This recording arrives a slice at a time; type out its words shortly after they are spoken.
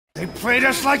They played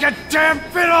us like a damn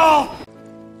fiddle!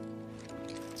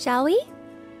 Shall we?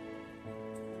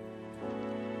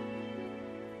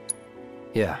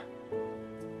 Yeah.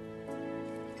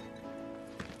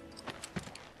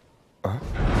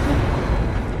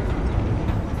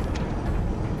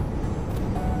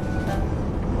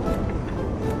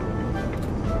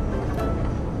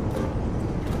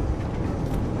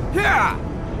 Yeah!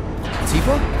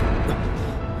 Tifa?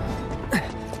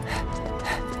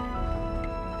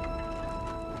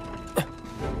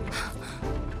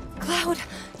 Cloud,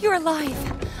 you're alive.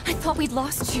 I thought we'd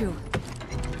lost you.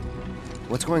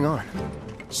 What's going on?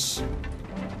 Shh.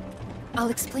 I'll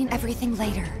explain everything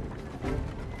later.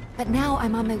 But now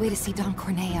I'm on my way to see Don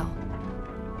Corneo.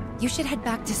 You should head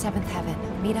back to 7th Heaven,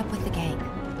 meet up with the gang.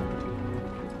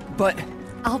 But...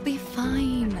 I'll be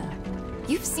fine.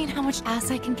 You've seen how much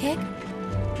ass I can kick?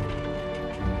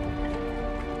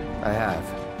 I have.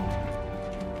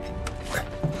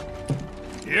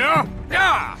 Yeah?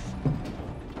 Yeah!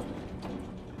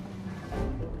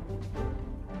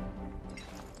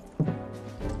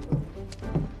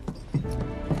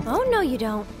 Oh, no you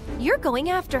don't. You're going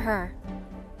after her.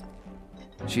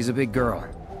 She's a big girl.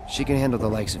 She can handle the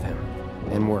likes of him.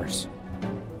 And worse.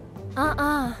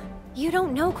 You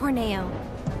don't know Corneo.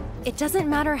 It doesn't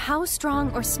matter how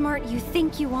strong or smart you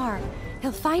think you are.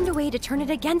 He'll find a way to turn it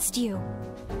against you.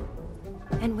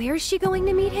 And where is she going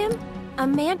to meet him? A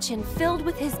mansion filled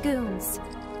with his goons.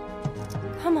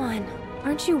 Come on,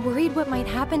 aren't you worried what might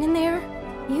happen in there?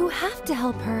 You have to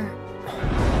help her.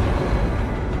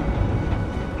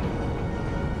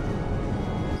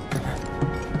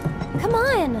 Come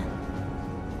on!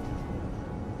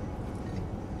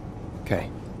 Okay.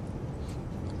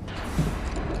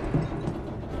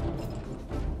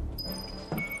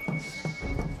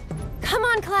 Come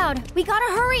on, Cloud! We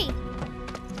gotta hurry!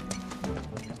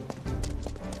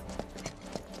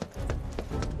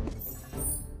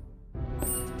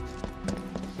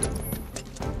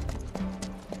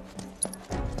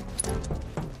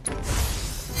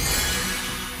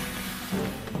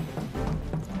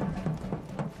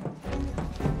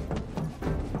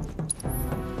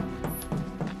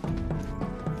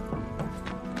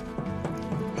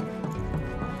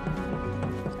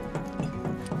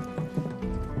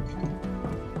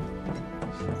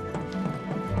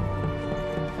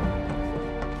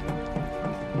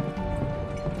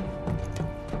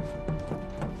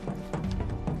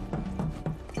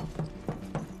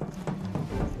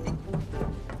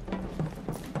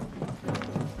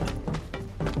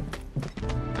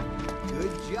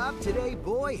 Today,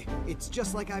 boy, it's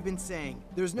just like I've been saying.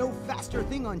 There's no faster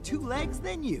thing on two legs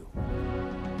than you.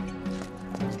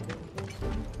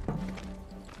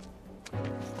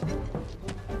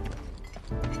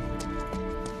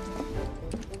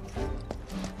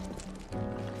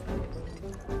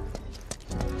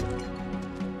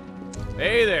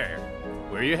 Hey there.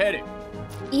 Where you headed?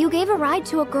 You gave a ride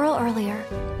to a girl earlier.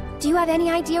 Do you have any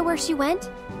idea where she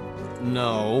went?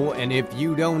 No, and if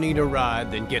you don't need a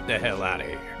ride, then get the hell out of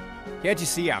here. Can't you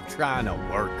see I'm trying to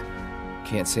work?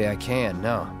 Can't say I can,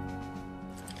 no.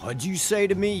 What'd you say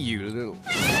to me, you little...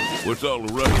 What's all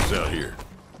the ruckus out here?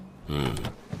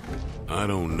 I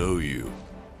don't know you.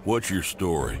 What's your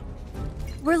story?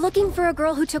 We're looking for a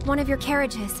girl who took one of your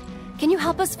carriages. Can you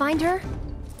help us find her?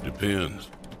 Depends.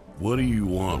 What do you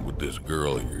want with this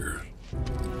girl of yours?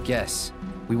 Guess.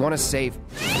 We want to save...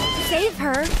 Save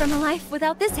her from a life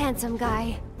without this handsome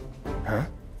guy. Huh?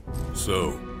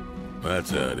 So,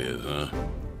 that's how it is, huh?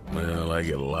 Well, I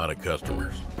get a lot of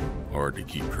customers. Hard to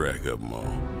keep track of them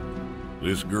all.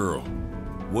 This girl,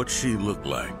 what's she look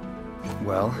like?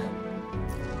 Well...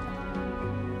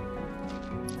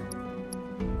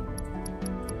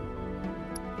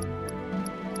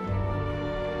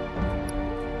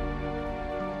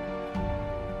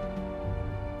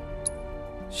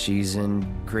 she's in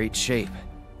great shape.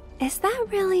 Is that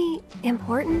really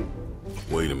important?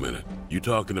 Wait a minute. You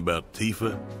talking about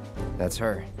Tifa? That's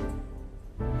her.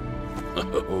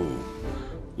 Oh,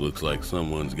 looks like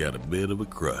someone's got a bit of a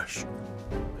crush.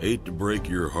 Hate to break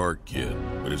your heart, kid,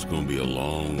 but it's gonna be a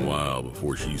long while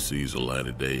before she sees the light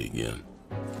of day again.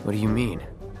 What do you mean?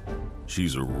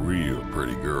 She's a real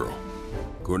pretty girl.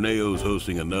 Corneo's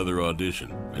hosting another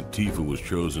audition, and Tifa was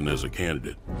chosen as a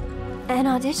candidate. An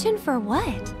audition for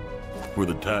what? For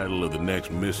the title of the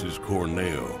next Mrs.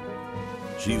 Corneo.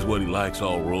 She's what he likes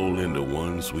all rolled into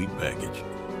one sweet package.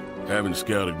 Having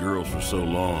scouted girls for so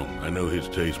long, I know his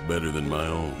taste better than my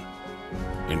own.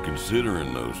 And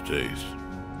considering those tastes,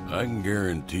 I can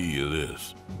guarantee you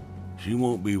this. She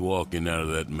won't be walking out of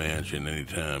that mansion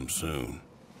anytime soon.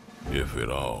 If at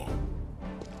all.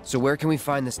 So where can we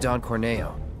find this Don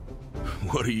Corneo?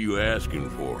 What are you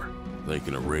asking for?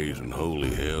 Thinking of raising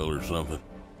holy hell or something?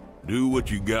 Do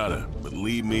what you gotta, but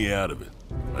leave me out of it.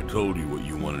 I told you what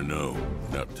you want to know.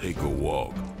 Now take a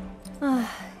walk.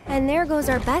 And there goes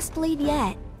our best lead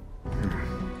yet.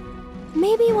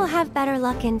 Maybe we'll have better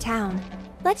luck in town.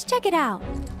 Let's check it out.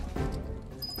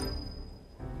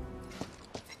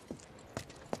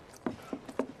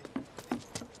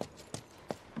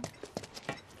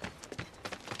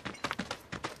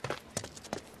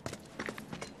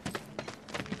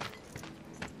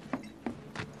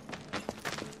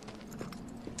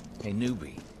 Hey,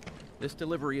 newbie. This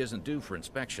delivery isn't due for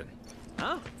inspection.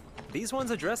 Huh? These ones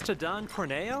addressed to Don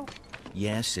Corneo?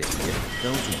 Yes, Savior.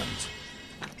 Those ones.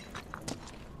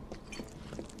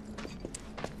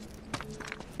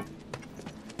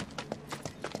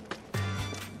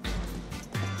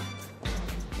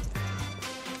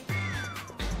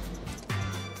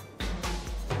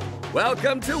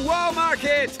 Welcome to Wall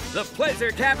Market, the pleasure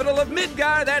capital of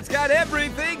Midgar that's got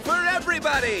everything for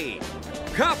everybody.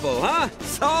 Couple, huh?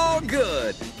 It's all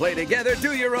good. Play together,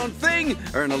 do your own thing,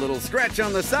 earn a little scratch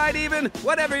on the side even.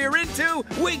 Whatever you're into,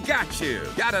 we got you.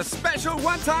 Got a special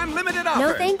one-time limited offer.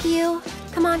 No, thank you.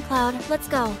 Come on, Cloud. Let's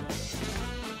go.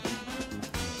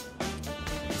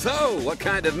 So, what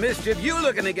kind of mischief you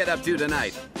looking to get up to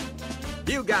tonight?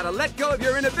 You gotta let go of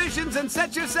your inhibitions and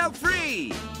set yourself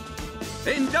free.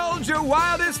 Indulge your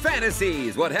wildest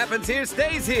fantasies. What happens here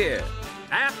stays here.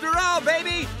 After all,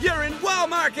 baby, you're in Wall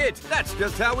Market. That's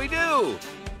just how we do.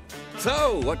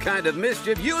 So, what kind of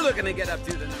mischief you looking to get up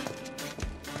to tonight?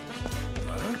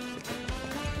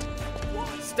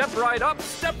 Step right up,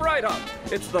 step right up.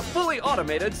 It's the fully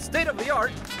automated,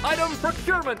 state-of-the-art item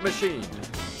procurement machine.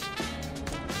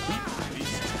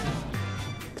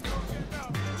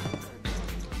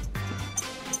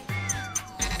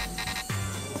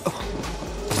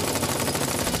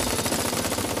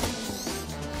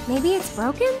 Maybe it's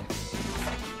broken?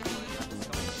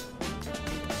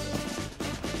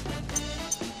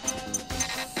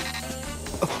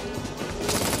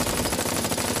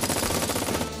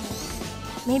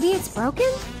 Maybe it's broken?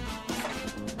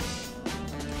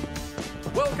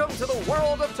 Welcome to the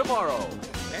world of tomorrow.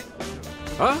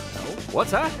 Huh?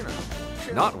 What's that?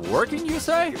 Not working, you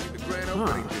say?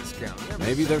 Huh.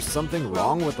 Maybe there's something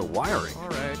wrong with the wiring. All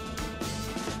right.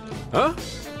 Huh?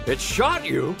 It shot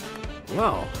you?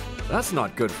 Well, that's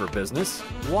not good for business.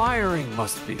 Wiring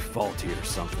must be faulty or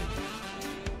something.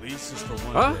 Lease is for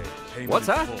one Huh? day. Payment What's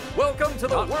in that? full. Welcome to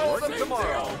the world of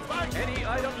tomorrow. Any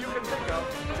item you can think of,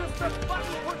 just a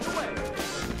button push away.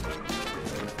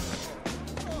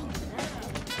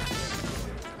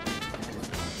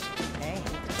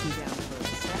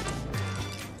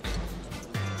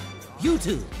 You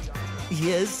two.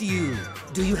 Yes, you.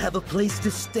 Do you have a place to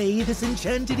stay this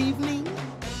enchanted evening?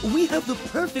 We have the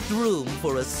perfect room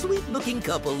for a sweet-looking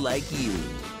couple like you.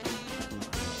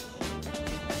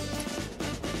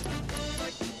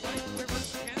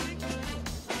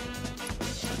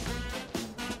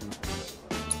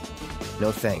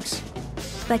 No thanks.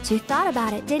 But you thought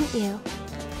about it, didn't you?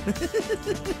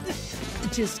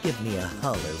 Just give me a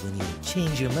holler when you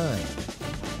change your mind.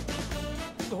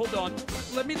 Hold on.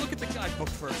 Let me look at the guidebook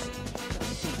first.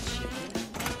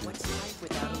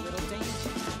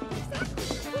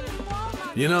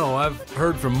 You know, I've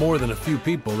heard from more than a few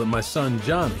people that my son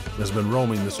Johnny has been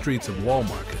roaming the streets of Wall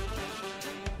Market.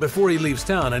 Before he leaves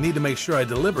town, I need to make sure I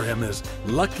deliver him his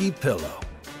lucky pillow.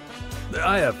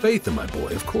 I have faith in my boy,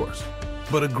 of course.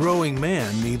 But a growing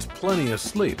man needs plenty of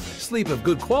sleep. Sleep of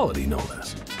good quality, no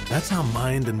less. That's how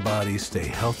mind and body stay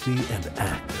healthy and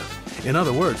active. In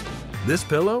other words, this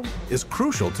pillow is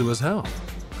crucial to his health.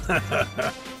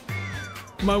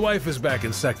 My wife is back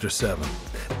in Sector 7.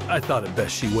 I thought it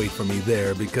best she wait for me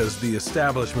there because the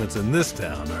establishments in this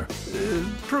town are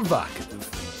provocative.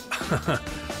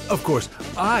 Of course,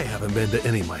 I haven't been to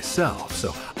any myself,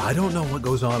 so I don't know what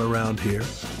goes on around here.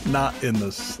 Not in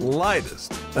the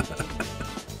slightest.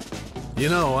 You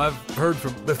know, I've heard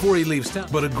from before he leaves town,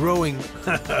 but a growing...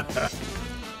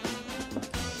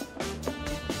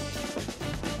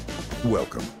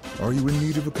 Welcome. Are you in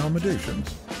need of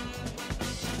accommodations?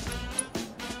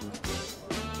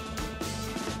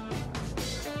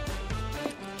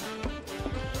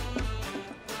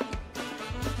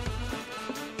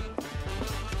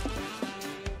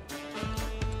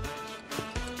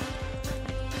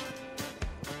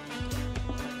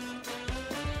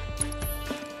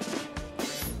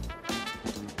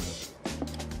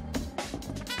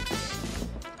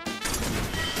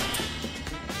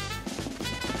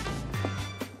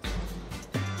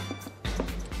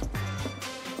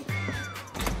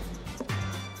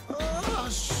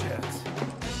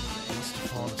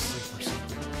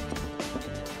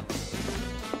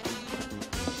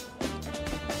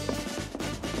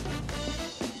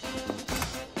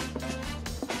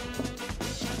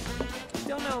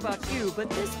 know about you, but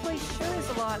this place sure is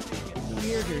a lot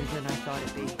weirder than I thought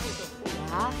it'd be.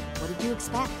 Yeah? What did you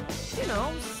expect? You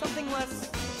know, something less...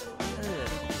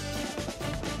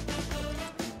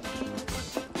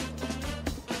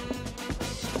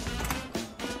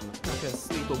 Not gonna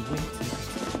sleep a wink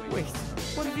tonight. Wait,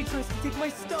 what if he tries to take my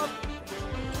stuff?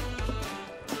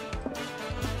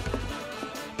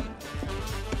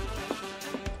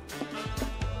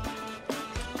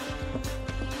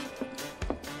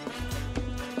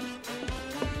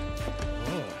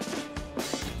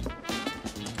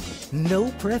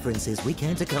 No preferences we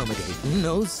can't accommodate.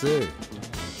 No, sir.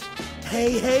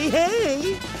 Hey, hey,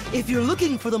 hey! If you're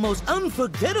looking for the most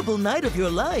unforgettable night of your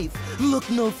life, look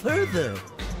no further.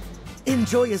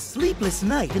 Enjoy a sleepless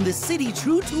night in the city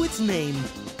true to its name.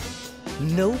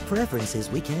 No preferences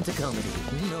we can't accommodate.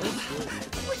 No, sir.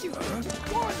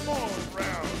 One more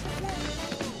round.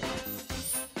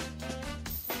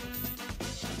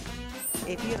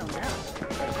 If you don't know.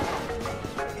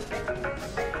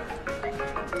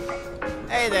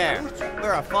 Hey there,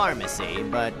 we're a pharmacy,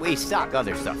 but we stock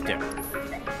other stuff too.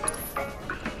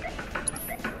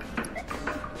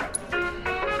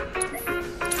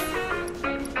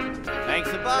 Thanks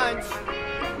a bunch.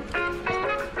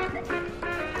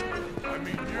 I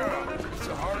mean, yeah, it's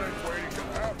a hard-edged way to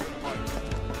happen, but...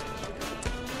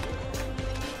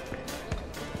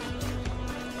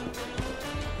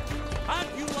 How'd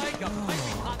you like a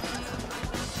piping hot?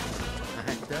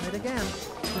 I've done it again.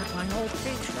 Spent my whole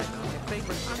paycheck on my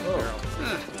favorite honey girl.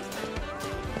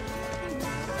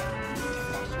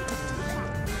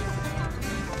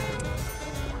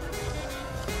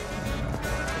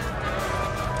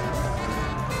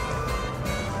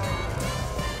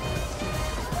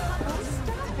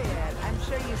 Stop it. I'm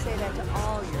sure you say that to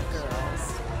all your girls.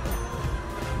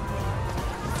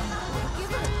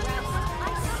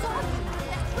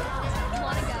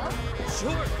 Wanna go?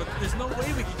 Sure, but there's no way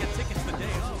we can get tickets the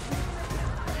day of.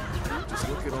 Just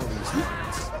look at all these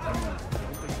lights.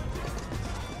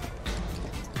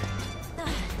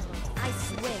 I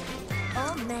swear,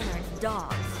 all men are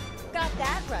dogs. Got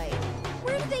that right.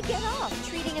 Where did they get off,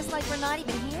 treating us like we're not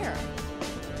even here?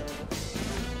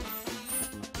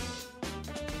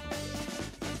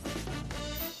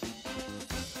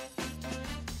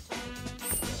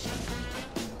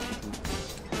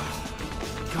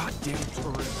 Goddamn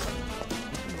tourists.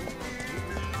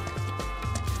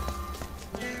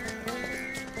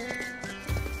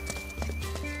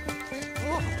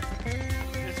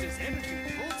 There's this energy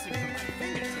pulsing from my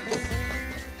fingertips.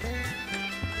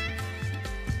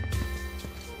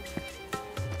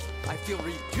 I feel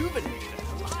rejuvenated and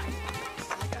alive.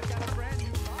 Like I've got a brand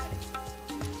new body.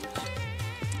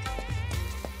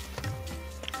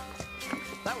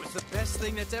 That was the best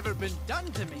thing that's ever been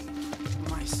done to me.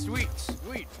 My sweet,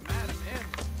 sweet Madam M.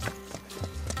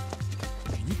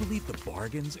 Can you believe the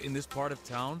bargains in this part of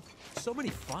town? So many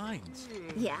finds.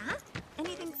 Yeah?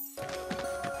 Anything...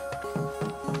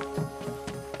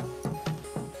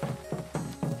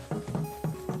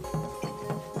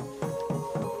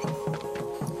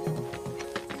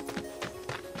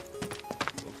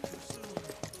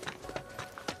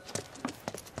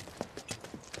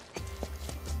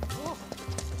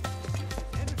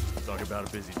 Talk about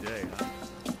a busy day, huh?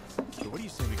 So what do you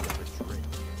say we grab a drink?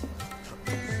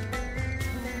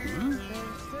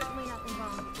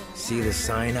 See the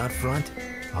sign out front?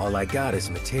 All I got is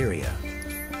materia.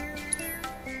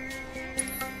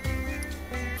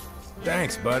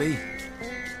 Thanks, buddy.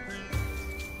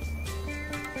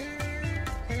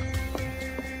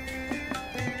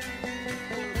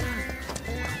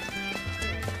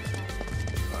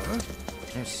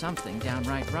 There's something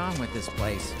downright wrong with this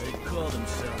place. They call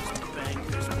themselves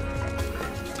bankers.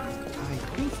 I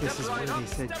think this is where they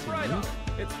said to meet.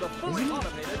 It's the fully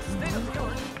automated state of the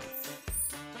art.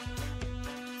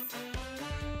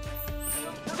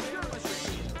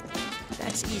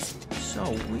 That's easy. So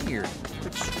weird.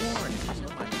 Could sworn.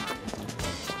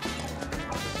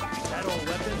 That old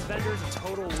weapons vendor's a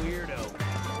total weirdo.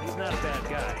 He's not a bad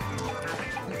guy.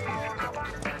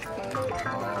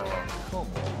 Come on.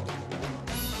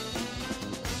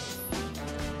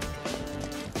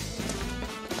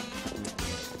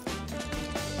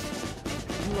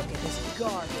 Look at this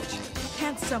garbage.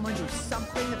 Can't someone do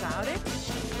something about it?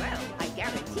 Well, I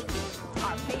guarantee you,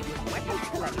 our favorite weapons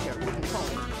collector wouldn't call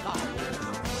it garbage.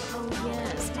 Oh,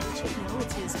 yes. Didn't you know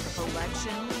it's his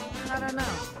collection? I don't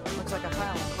know. Looks like a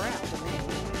pile of crap to me.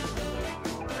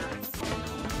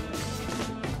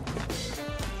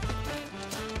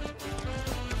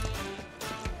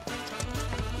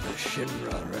 The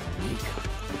Shinra Remake.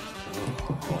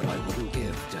 Oh, what I wouldn't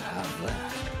give to have that.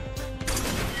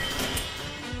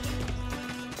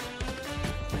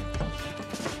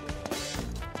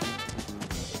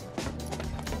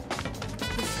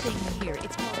 thing here.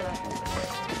 It's called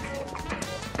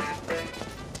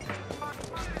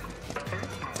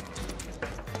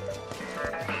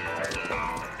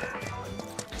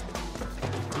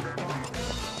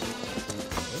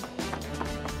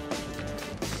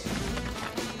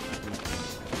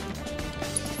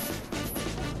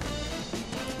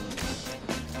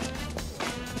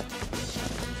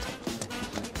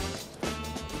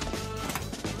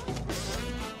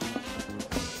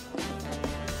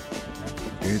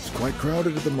It's quite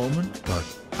crowded at the moment, but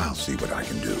I'll see what I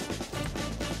can do.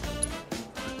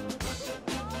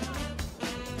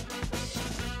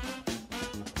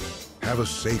 Have a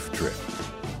safe trip.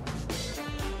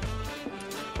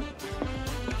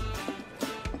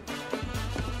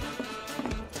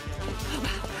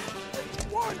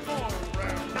 One more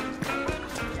round.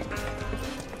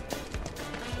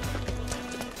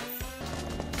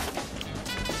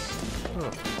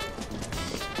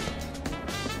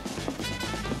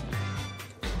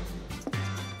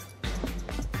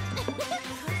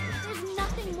 There's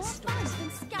nothing more fun than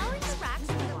scouring the racks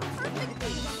for the perfect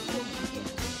beat.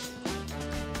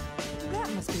 That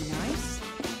must be nice.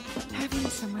 Having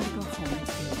somewhere to go home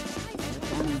to.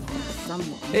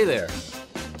 Someone. Hey there.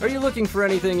 Are you looking for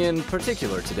anything in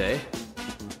particular today?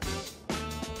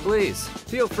 Please,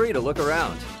 feel free to look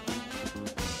around.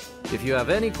 If you have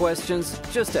any questions,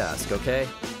 just ask, okay?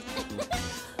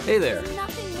 Hey there.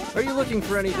 Are you looking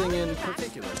for anything in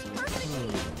particular?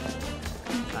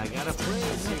 I got a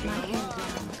place, you know.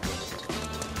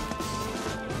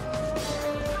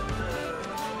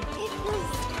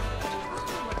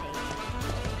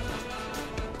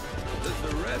 There's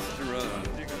a restaurant.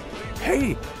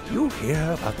 Hey, you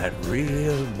hear about that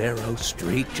real narrow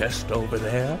street just over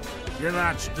there? You're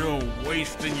not still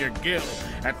wasting your gil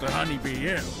at the Honeybee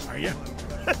Inn, are you?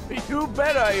 You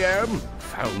bet I am.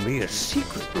 Found me a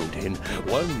secret route in,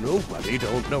 one nobody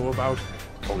don't know about.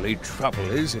 Only trouble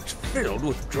is it's filled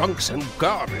with drunks and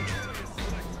garbage.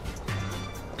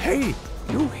 Hey,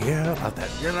 you hear about that?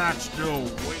 You're not still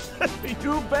wasting...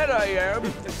 You bet I am.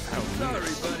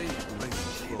 Sorry, buddy.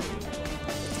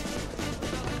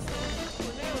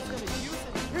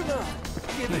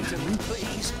 Give it to me,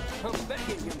 please. I'm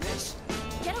begging you, miss.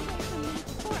 Get away from me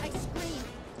before I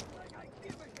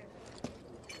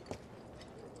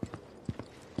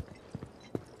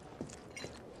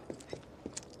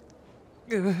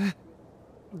scream.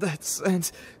 That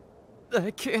scent.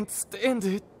 I can't stand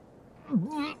it.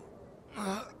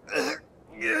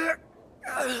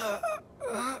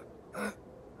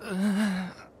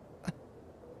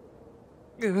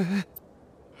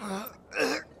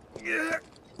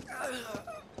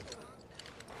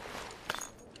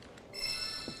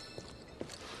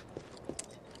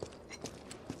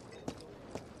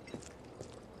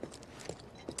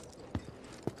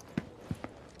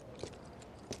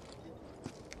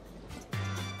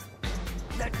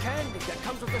 That candy that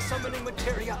comes with the summoning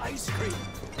materia ice cream.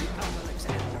 You have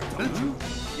Alexander, don't you?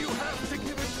 You have to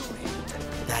give it to me.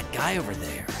 That guy over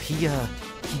there, he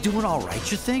doing all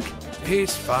right, you think?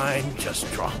 He's fine,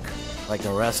 just drunk. Like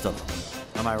the rest of them.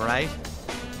 Am I right?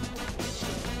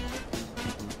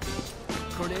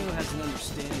 Corneo has an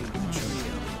understanding of the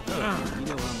trio. You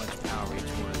know how much power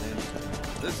each one of them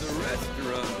has. There's a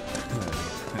restaurant.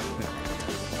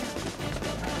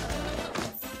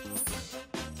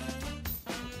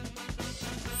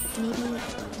 Maybe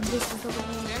this is the way.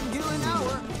 And you an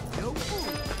hour. No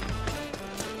food.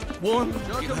 One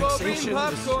Chocobo bean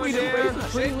popcorn there,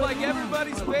 shaped like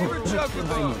everybody's favorite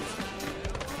chocobo.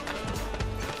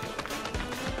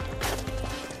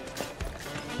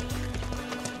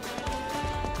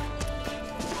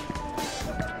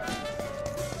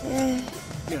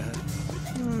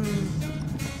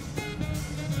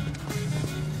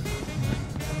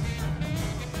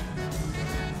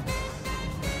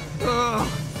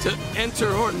 To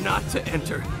enter or not to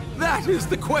enter? That is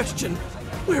the question.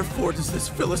 Wherefore does this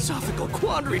philosophical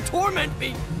quandary torment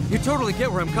me? You totally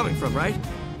get where I'm coming from, right?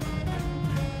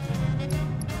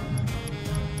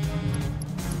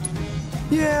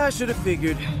 Yeah, I should have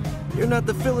figured. You're not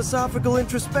the philosophical,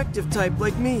 introspective type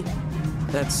like me.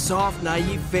 That soft,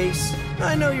 naive face.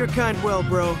 I know your kind well,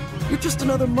 bro. You're just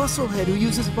another musclehead who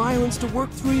uses violence to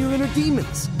work through your inner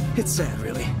demons. It's sad,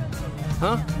 really.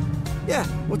 Huh? Yeah,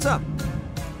 what's up?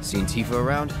 Seen Tifa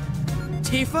around?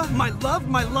 Tifa? My love?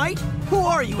 My light? Who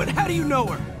are you and how do you know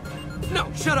her?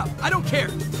 No, shut up. I don't care.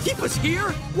 Tifa's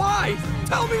here? Why?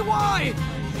 Tell me why!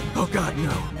 Oh god,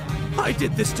 no. I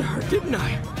did this to her, didn't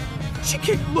I? She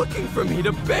kept looking for me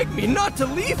to beg me not to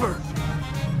leave her.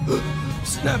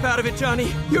 Snap out of it,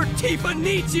 Johnny. Your Tifa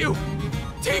needs you.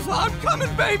 Tifa, I'm coming,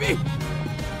 baby!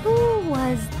 Who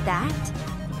was that?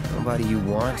 Nobody you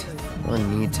want or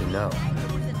need to know.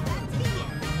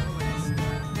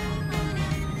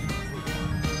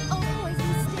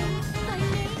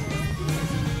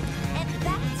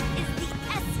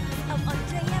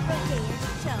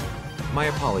 My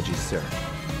apologies, sir.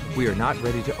 We are not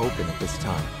ready to open at this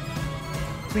time.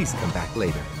 Please come back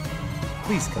later.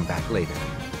 Please come back later.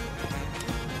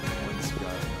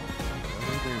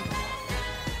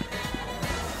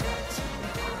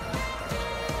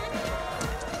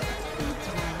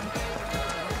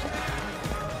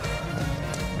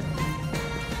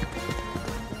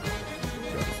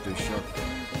 Gotta stay sharp.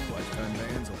 Lifetime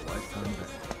bands or lifetime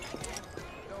bands.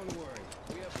 Don't worry.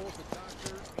 We have both a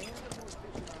doctor and a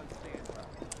mortician on standby.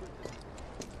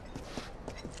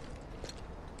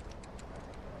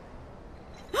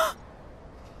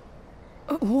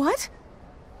 What?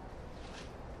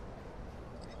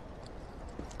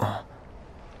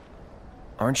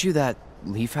 Aren't you that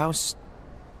Leaf House?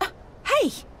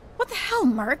 Hey! What the hell,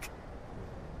 Merc?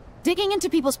 Digging into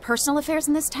people's personal affairs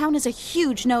in this town is a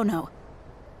huge no-no.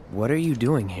 What are you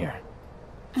doing here?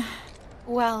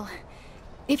 Well,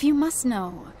 if you must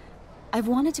know, I've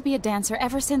wanted to be a dancer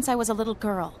ever since I was a little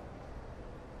girl.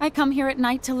 I come here at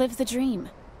night to live the dream.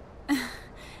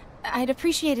 I'd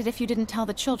appreciate it if you didn't tell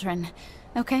the children,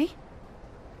 okay?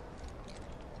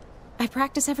 I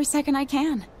practice every second I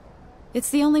can. It's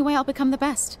the only way I'll become the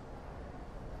best.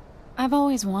 I've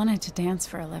always wanted to dance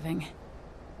for a living.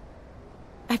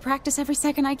 I practice every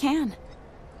second I can.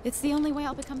 It's the only way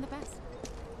I'll become the best.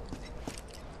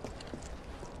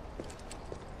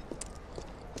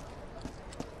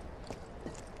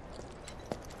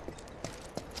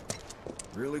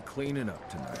 Really cleaning up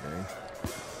tonight, eh?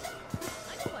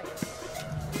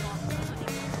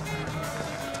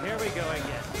 Here we go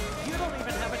again. You don't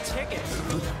even have a ticket.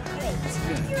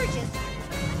 You're just...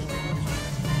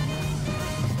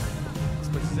 This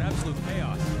place is absolute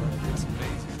chaos. It's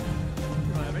amazing.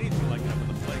 You don't have anything like it up on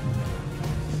the plate.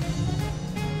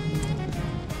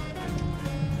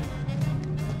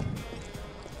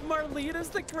 Marlena's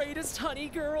the greatest honey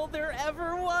girl there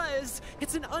ever was.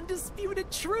 It's an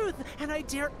undisputed truth, and I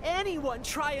dare anyone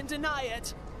try and deny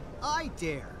it. I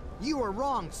dare. You are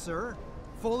wrong, sir.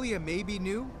 Folia may be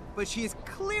new, but she is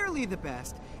clearly the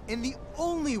best, and the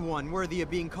only one worthy of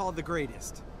being called the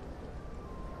greatest.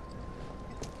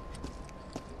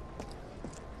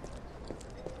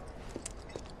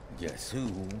 Guess who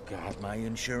got my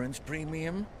insurance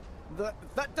premium?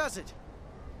 That does it.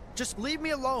 Just leave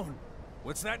me alone.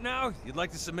 What's that now? You'd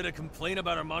like to submit a complaint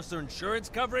about our monster insurance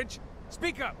coverage?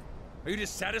 Speak up! Are you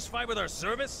dissatisfied with our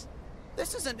service?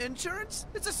 This isn't insurance.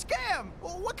 It's a scam.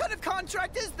 What kind of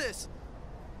contract is this?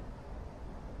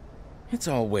 It's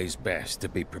always best to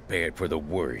be prepared for the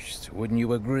worst, wouldn't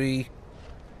you agree?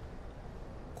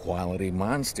 Quality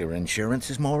monster insurance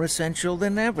is more essential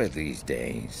than ever these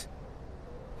days.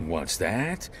 What's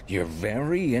that? You're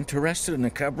very interested in the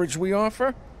coverage we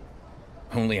offer?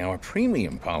 Only our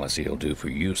premium policy will do for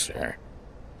you, sir.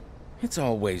 It's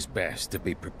always best to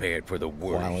be prepared for the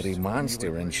worst. Quality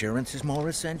monster insurance is more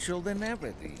essential than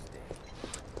ever these days.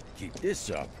 Keep this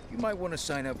up. You might want to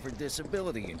sign up for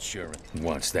disability insurance.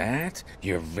 What's that?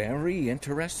 You're very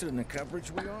interested in the coverage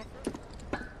we offer?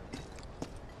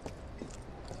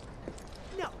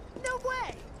 No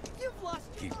way! You've lost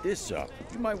your Keep this up.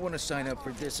 You might want to sign up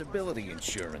for disability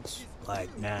insurance.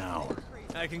 Like now.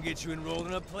 I can get you enrolled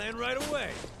in a plan right away.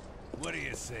 What do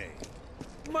you say?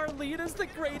 Marlena's the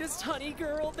greatest honey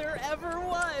girl there ever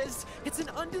was. It's an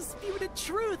undisputed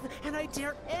truth, and I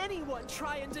dare anyone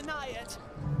try and deny it.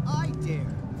 I dare.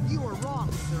 You are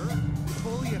wrong, sir.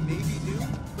 Folia may be new,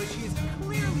 but she is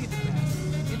clearly the best,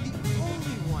 and the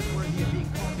only one worthy of being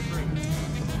called the greatest.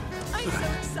 I'm so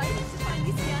excited to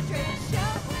finally see Andre at the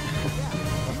show.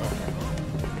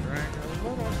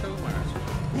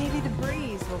 Maybe the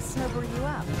breeze will sober you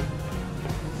up.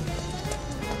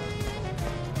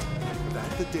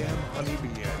 That the damn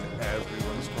honeybee inn,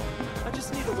 everyone's calling. I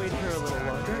just need to wait here a little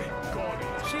longer.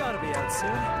 She ought to be out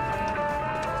soon.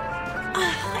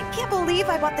 I can't believe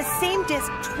I bought the same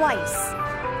disc twice.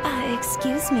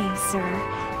 Excuse me, sir.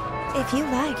 If you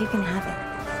like, you can have it.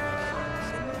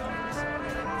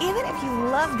 Even if you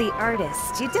love the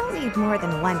artist, you don't need more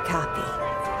than one copy.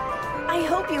 I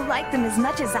hope you like them as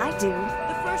much as I do.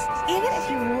 Even if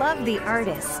you love the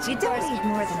artist, you don't need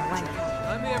more than one copy.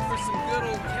 I'm here for some good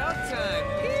old count time.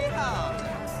 Yeehaw!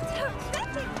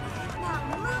 Terrific! Now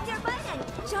move your butt and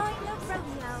join the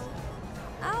rodeo.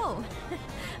 Oh,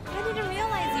 I didn't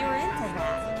realize you were into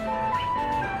that.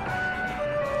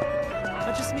 I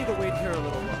just need to wait here a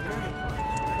little longer.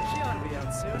 She ought to be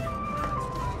out soon.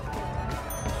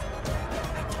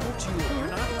 I told you,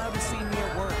 you're not allowed to see me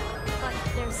at work.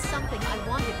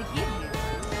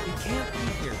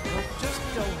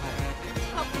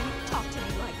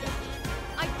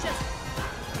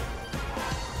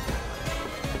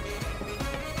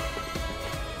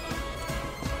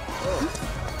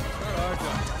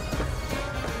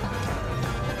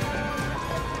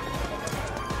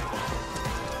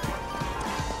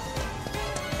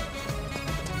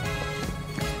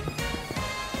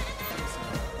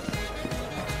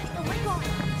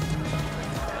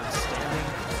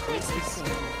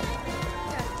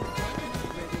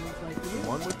 The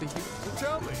one with the heat. So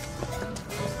tell me.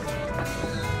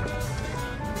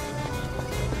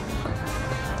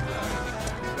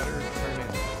 Better turn in.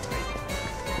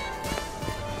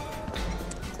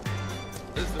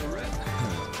 Is the red?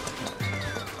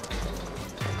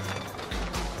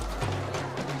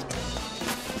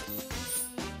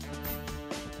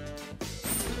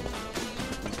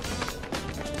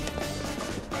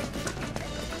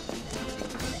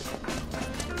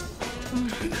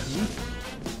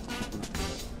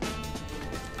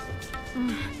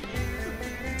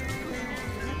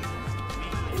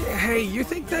 Hey, you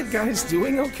think that guy's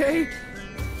doing okay?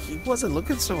 He wasn't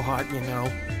looking so hot, you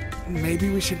know. Maybe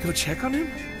we should go check on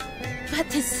him? But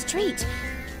this street,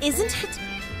 isn't it?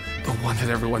 The one that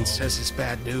everyone says is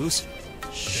bad news?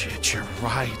 Shit, you're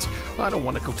right. I don't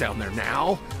want to go down there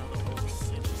now.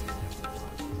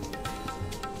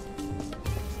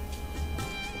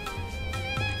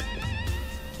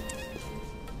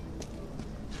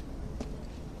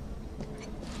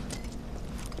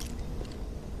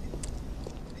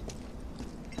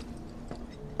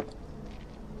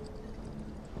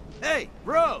 Hey,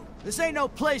 bro, this ain't no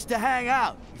place to hang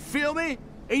out. You feel me?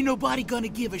 Ain't nobody gonna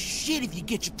give a shit if you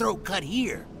get your throat cut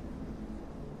here.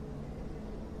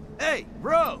 Hey,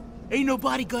 bro, ain't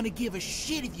nobody gonna give a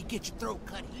shit if you get your throat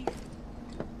cut here.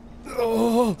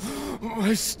 Oh,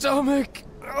 my stomach.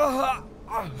 Oh.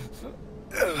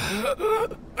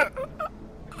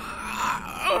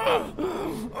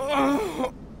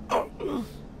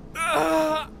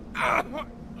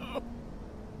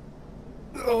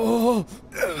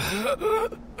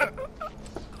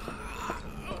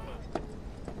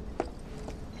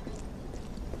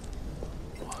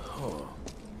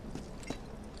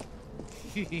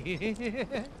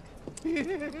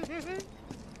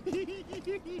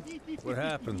 What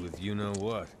happened with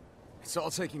you-know-what? It's all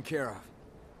taken care of.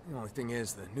 The only thing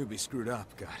is, the newbie screwed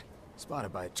up, got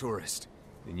spotted by a tourist.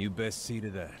 Then you best see to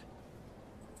that.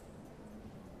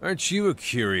 Aren't you a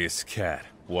curious cat,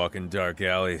 walking dark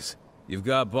alleys? You've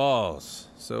got balls,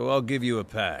 so I'll give you a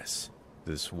pass.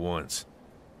 This once.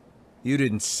 You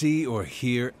didn't see or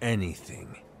hear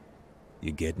anything.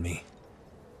 You get me?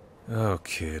 Oh,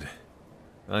 kid.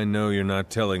 I know you're not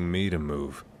telling me to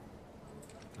move.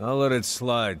 I'll let it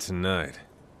slide tonight.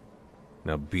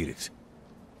 Now beat it.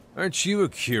 Aren't you a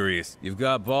curious? You've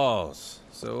got balls,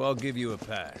 so I'll give you a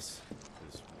pass.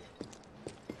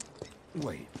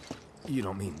 Wait, you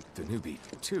don't mean the newbie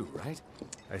too, right?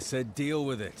 I said deal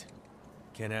with it.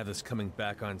 Can't have this coming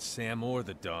back on Sam or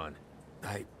the Dawn.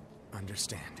 I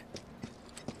understand.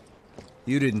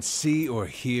 You didn't see or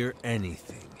hear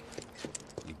anything.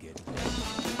 You get me?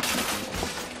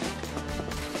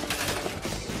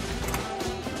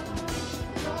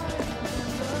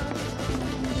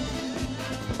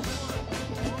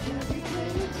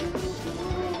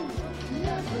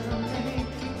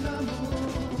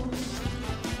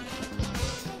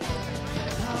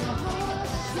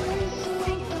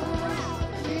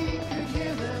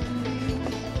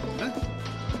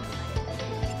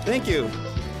 Thank you.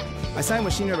 I signed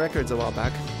with Shina Records a while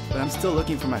back, but I'm still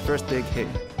looking for my first big hit.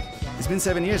 It's been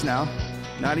 7 years now.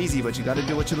 Not easy, but you gotta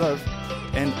do what you love.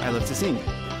 And I love to sing.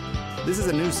 This is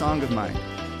a new song of mine.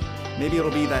 Maybe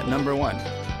it'll be that #1.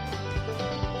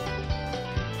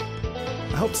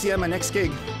 I hope to see you at my next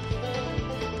gig.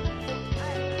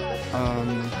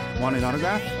 Want an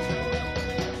autograph?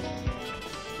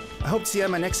 I hope to see you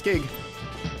at my next gig.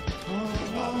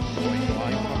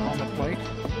 On the plate?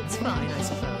 It's fine, I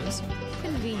suppose.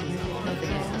 Convenient,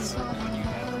 nothing else.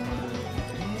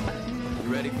 You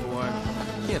ready for,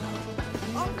 you know?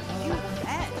 Oh, you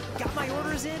bet. Got my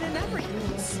orders in and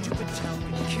everything. Stupid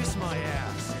town, kiss my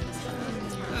ass.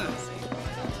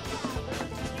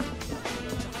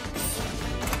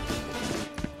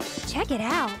 Check it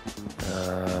out.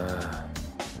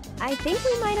 I think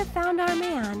we might have found our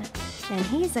man. And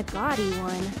he's a gaudy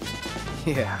one.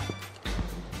 Yeah,